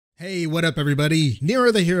Hey, what up everybody?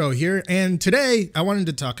 NeroTheHero here, and today I wanted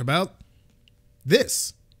to talk about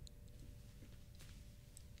this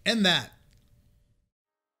and that.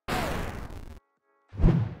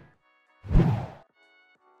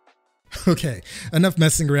 Okay, enough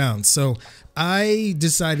messing around. So I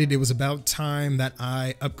decided it was about time that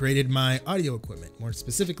I upgraded my audio equipment, more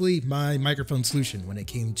specifically my microphone solution when it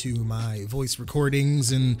came to my voice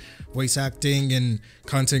recordings and voice acting and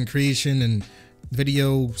content creation and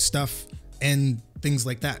video stuff and things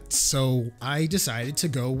like that. So I decided to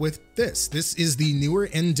go with this. This is the Neewer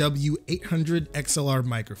NW800 XLR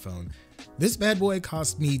microphone. This bad boy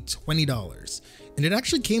cost me $20, and it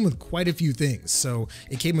actually came with quite a few things. So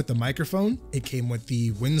it came with the microphone, it came with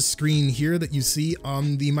the windscreen here that you see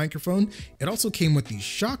on the microphone. It also came with the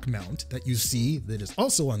shock mount that you see that is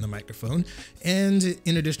also on the microphone. And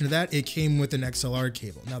in addition to that, it came with an XLR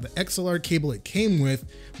cable. Now the XLR cable it came with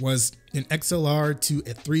was an XLR to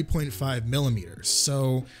a 3.5 millimeters.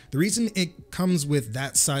 So the reason it comes with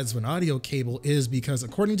that size of an audio cable is because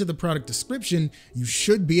according to the product description, you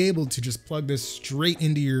should be able to just plug this straight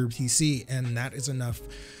into your PC, and that is enough.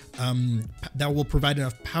 That will provide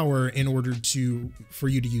enough power in order for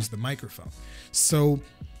you to use the microphone. So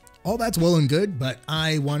all that's well and good, but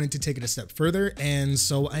I wanted to take it a step further, and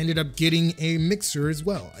so I ended up getting a mixer as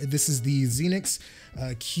well. This is the Xenyx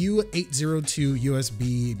Q802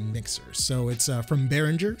 USB mixer. So it's from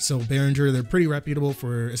Behringer. So Behringer, they're pretty reputable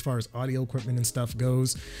for as far as audio equipment and stuff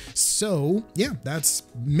goes. So yeah, that's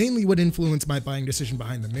mainly what influenced my buying decision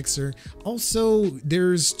behind the mixer. Also,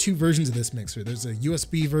 there's two versions of this mixer. There's a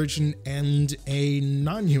USB version and a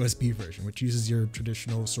non-USB version, which uses your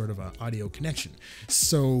traditional sort of audio connection.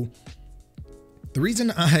 So the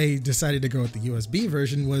reason I decided to go with the USB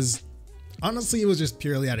version was, honestly, it was just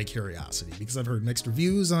purely out of curiosity, because I've heard mixed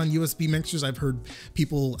reviews on USB mixers. I've seen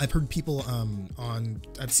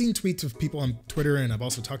tweets of people on Twitter, and I've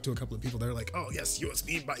also talked to a couple of people that are like, oh yes,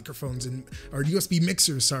 USB microphones or USB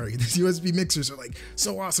mixers, sorry. These USB mixers are like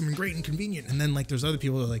so awesome and great and convenient. And then like there's other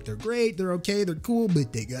people that are like, they're great, they're okay, they're cool,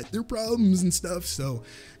 but they got their problems and stuff. So,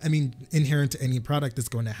 I mean, inherent to any product that's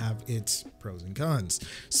going to have its pros and cons.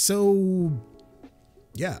 So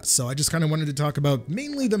yeah, so I just kind of wanted to talk about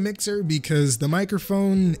mainly the mixer, because the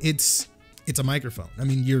microphone, it's a microphone. I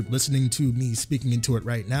mean, you're listening to me speaking into it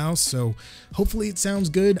right now, so hopefully it sounds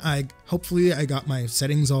good. Hopefully I got my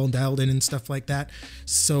settings all dialed in and stuff like that.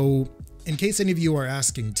 So in case any of you are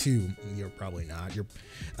asking too, you're probably not.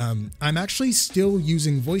 I'm actually still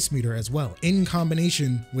using Voicemeeter as well in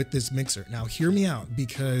combination with this mixer. Now hear me out,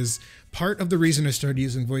 because part of the reason I started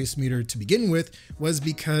using Voicemeeter to begin with was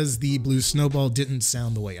because the Blue Snowball didn't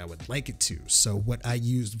sound the way I would like it to. So what I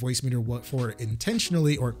used Voicemeeter for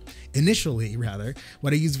initially,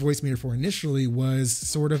 what I used Voicemeeter for initially was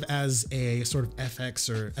sort of as a sort of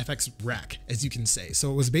FX or FX rack, as you can say.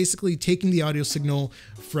 So it was basically taking the audio signal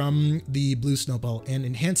from the Blue Snowball and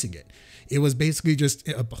enhancing it. It was basically just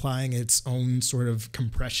applying its own sort of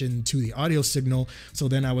compression to the audio signal. So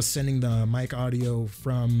then I was sending the mic audio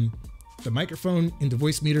from the microphone into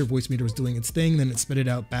Voicemeeter. Voicemeeter was doing its thing, then it spit it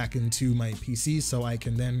out back into my PC, so I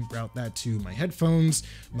can then route that to my headphones,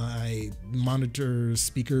 my monitor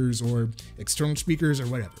speakers, or external speakers, or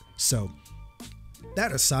whatever. So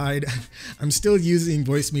that aside, I'm still using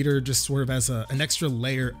Voicemeeter just sort of as an extra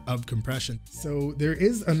layer of compression. So there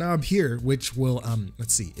is a knob here which will,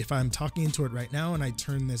 let's see, if I'm talking into it right now and I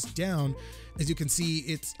turn this down, as you can see,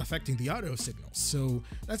 it's affecting the audio signal. So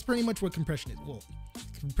that's pretty much what compression is. Well,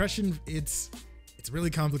 compression, it's a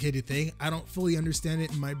really complicated thing. I don't fully understand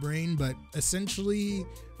it in my brain, but essentially,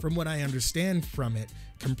 from what I understand from it,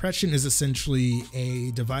 compression is essentially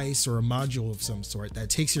a device or a module of some sort that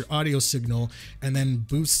takes your audio signal and then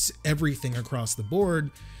boosts everything across the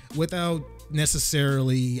board without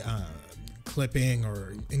necessarily clipping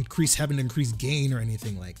or having to increase gain or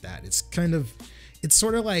anything like that. It's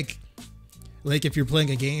sort of like if you're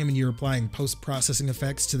playing a game and you're applying post-processing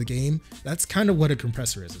effects to the game. That's kind of what a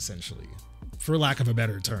compressor is, essentially, for lack of a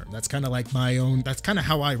better term. That's kind of like that's kind of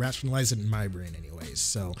how I rationalize it in my brain anyways.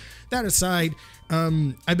 So that aside,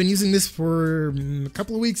 I've been using this for a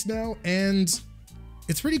couple of weeks now, and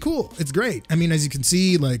it's pretty cool. It's great. I mean, as you can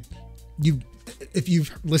see, like if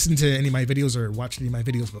you've listened to any of my videos or watched any of my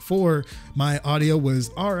videos before, my audio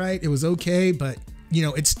was all right. It was okay, but you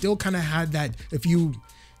know, it still kind of had that,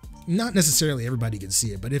 not necessarily everybody can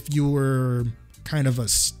see it, but if you were kind of a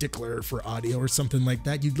stickler for audio or something like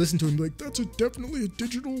that, you'd listen to him like, that's definitely a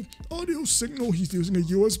digital audio signal. He's using a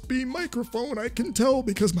USB microphone. I can tell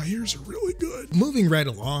because my ears are really good. Moving right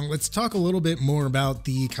along, let's talk a little bit more about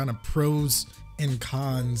the kind of pros and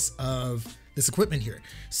cons of this equipment here.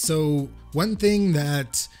 So one thing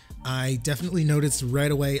that I definitely noticed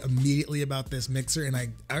right away immediately about this mixer, and I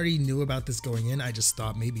already knew about this going in. I just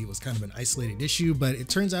thought maybe it was kind of an isolated issue, but it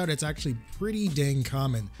turns out it's actually pretty dang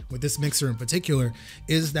common with this mixer in particular,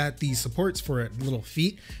 is that the supports for it, little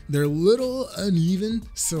feet, they're a little uneven.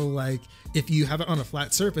 So like if you have it on a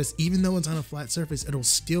flat surface, even though it's on a flat surface,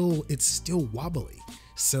 it's still wobbly.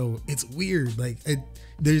 So it's weird. Like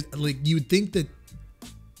there's like, you think that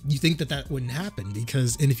wouldn't happen,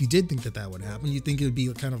 because, and if you did think that would happen, you think it would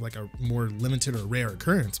be kind of like a more limited or rare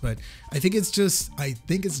occurrence. But I think it's just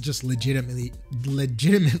legitimately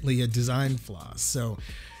a design flaw. So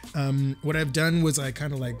what I've done was I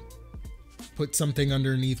kind of like put something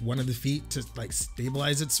underneath one of the feet to like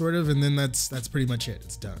stabilize it sort of, and then that's pretty much it.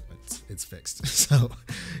 It's done. It's fixed. So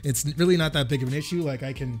it's really not that big of an issue. Like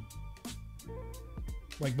I can,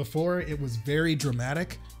 like before it was very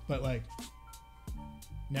dramatic, but like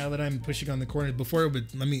now that I'm pushing on the corner, before it would,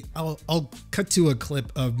 I'll cut to a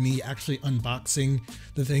clip of me actually unboxing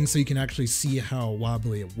the thing so you can actually see how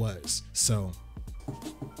wobbly it was. So,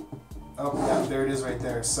 oh yeah, there it is right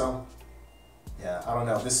there. So yeah, I don't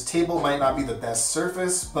know. This table might not be the best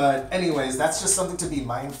surface, but anyways, that's just something to be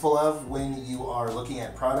mindful of when you are looking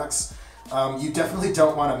at products. You definitely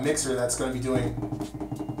don't want a mixer that's going to be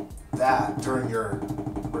doing that during your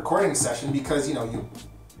recording session, because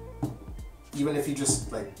even if you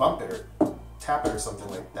just like bump it or tap it or something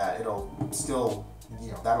like that, it'll still,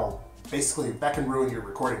 that can ruin your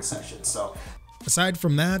recording session. So aside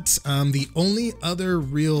from that, the only other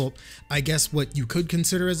real, I guess what you could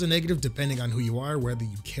consider as a negative, depending on who you are, whether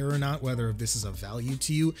you care or not, whether this is of value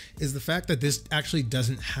to you, is the fact that this actually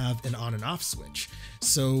doesn't have an on and off switch.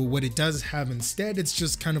 So what it does have instead, it's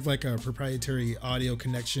just kind of like a proprietary audio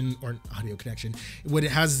connection. What it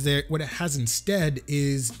has instead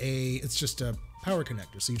is it's just a power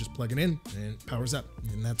connector. So you just plug it in and it powers up,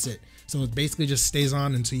 and that's it. So it basically just stays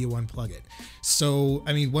on until you unplug it. So,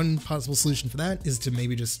 I mean, one possible solution for that is to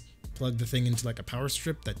maybe just plug the thing into like a power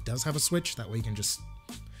strip that does have a switch. That way you can just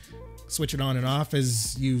switch it on and off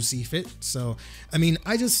as you see fit. So, I mean,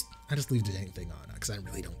 I just leave the dang thing on because I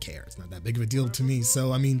really don't care. It's not that big of a deal to me.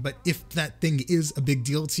 So, I mean, but if that thing is a big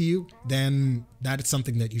deal to you, then that is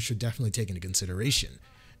something that you should definitely take into consideration.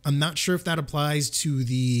 I'm not sure if that applies to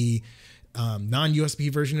the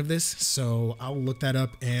non-USB version of this, so I'll look that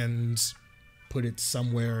up and put it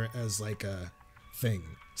somewhere as like a thing.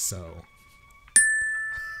 So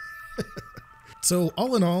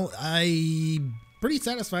all in all, I'm pretty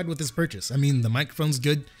satisfied with this purchase. I mean, the microphone's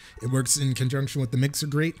good. It works in conjunction with the mixer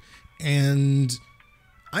great, and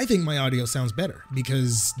I think my audio sounds better,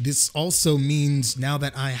 because this also means now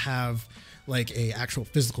that I have like a actual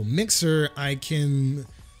physical mixer, I can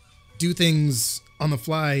do things on the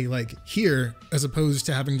fly like here, as opposed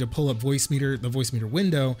to having to pull up the voice meter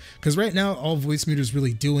window. Because right now all voice meter is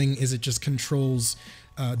really doing is it just controls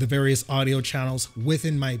the various audio channels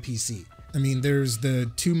within my PC. I mean, there's the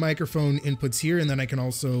 2 microphone inputs here, and then I can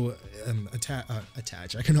also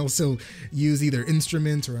attach. I can also use either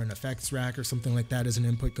instruments or an effects rack or something like that as an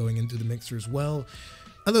input going into the mixer as well.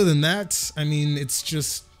 Other than that, I mean, it's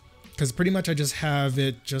just, because pretty much I just have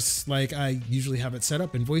it just like I usually have it set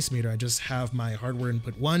up in voice meter. I just have my hardware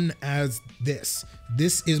input 1 as this.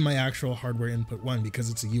 This is my actual hardware input 1 because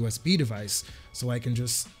it's a USB device, so I can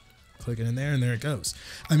just click it in there and there it goes.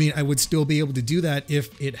 I mean, I would still be able to do that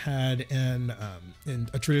if it had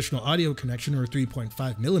a traditional audio connection or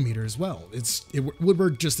 3.5 millimeter as well. It would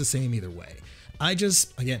work just the same either way.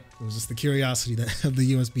 Again, it was just the curiosity of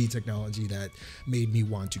the USB technology that made me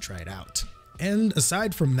want to try it out. And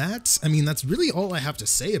aside from that, I mean, that's really all I have to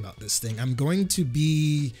say about this thing. I'm going to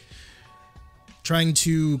be trying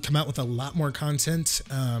to come out with a lot more content,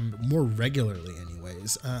 more regularly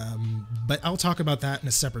anyways. But I'll talk about that in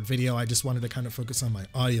a separate video. I just wanted to kind of focus on my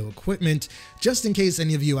audio equipment, just in case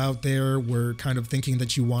any of you out there were kind of thinking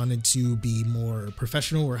that you wanted to be more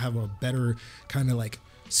professional or have a better kind of like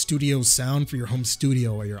studio sound for your home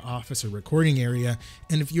studio or your office or recording area.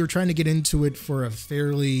 And if you're trying to get into it for a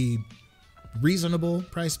fairly reasonable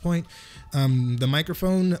price point, the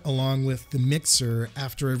microphone along with the mixer,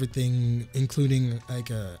 after everything, including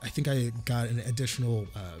like I think I got an additional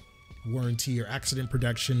warranty or accident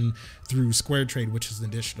protection through Square Trade, which is an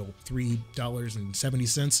additional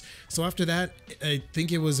 $3.70. So after that, I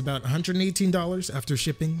think it was about $118 after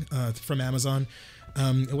shipping from Amazon.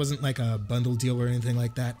 It wasn't like a bundle deal or anything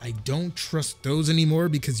like that. I don't trust those anymore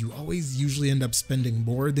because you always usually end up spending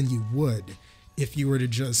more than you would if you were to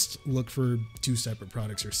just look for 2 separate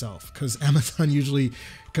products yourself, because Amazon usually,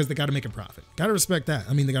 because they got to make a profit. Got to respect that.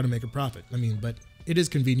 I mean, they got to make a profit. I mean, but it is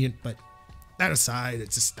convenient, but that aside,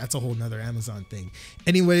 it's just, that's a whole nother Amazon thing.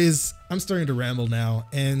 Anyways, I'm starting to ramble now,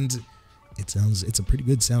 and it's a pretty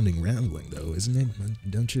good sounding rambling though, isn't it?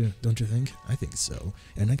 Don't you think? I think so.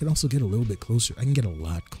 And I can also get a little bit closer. I can get a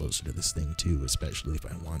lot closer to this thing too, especially if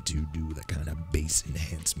I want to do that kind of bass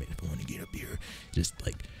enhancement. If I want to get up here, just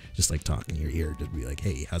like talking in your ear, just be like,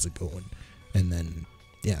 hey, how's it going? And then,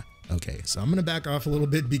 yeah, okay. So I'm gonna back off a little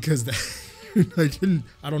bit because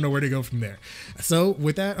I don't know where to go from there. So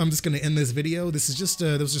with that, I'm just going to end this video. This is just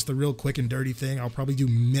that was just a real quick and dirty thing. I'll probably do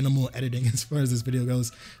minimal editing as far as this video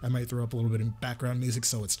goes. I might throw up a little bit of background music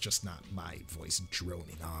so it's just not my voice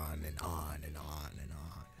droning on and on and on and on and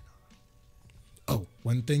on. Oh,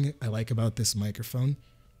 one thing I like about this microphone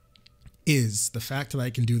is the fact that I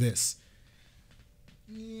can do this.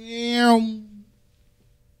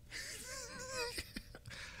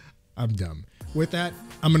 I'm dumb. With that,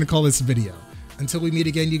 I'm going to call this a video. Until we meet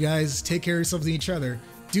again, you guys, take care of yourselves and each other,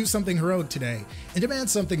 do something heroic today, and demand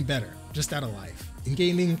something better, just out of life. In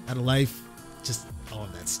gaming, out of life, just all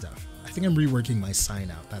of that stuff. I think I'm reworking my sign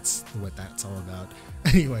out. That's what that's all about.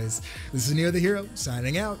 Anyways, this is NeroTheHero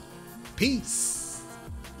signing out. Peace.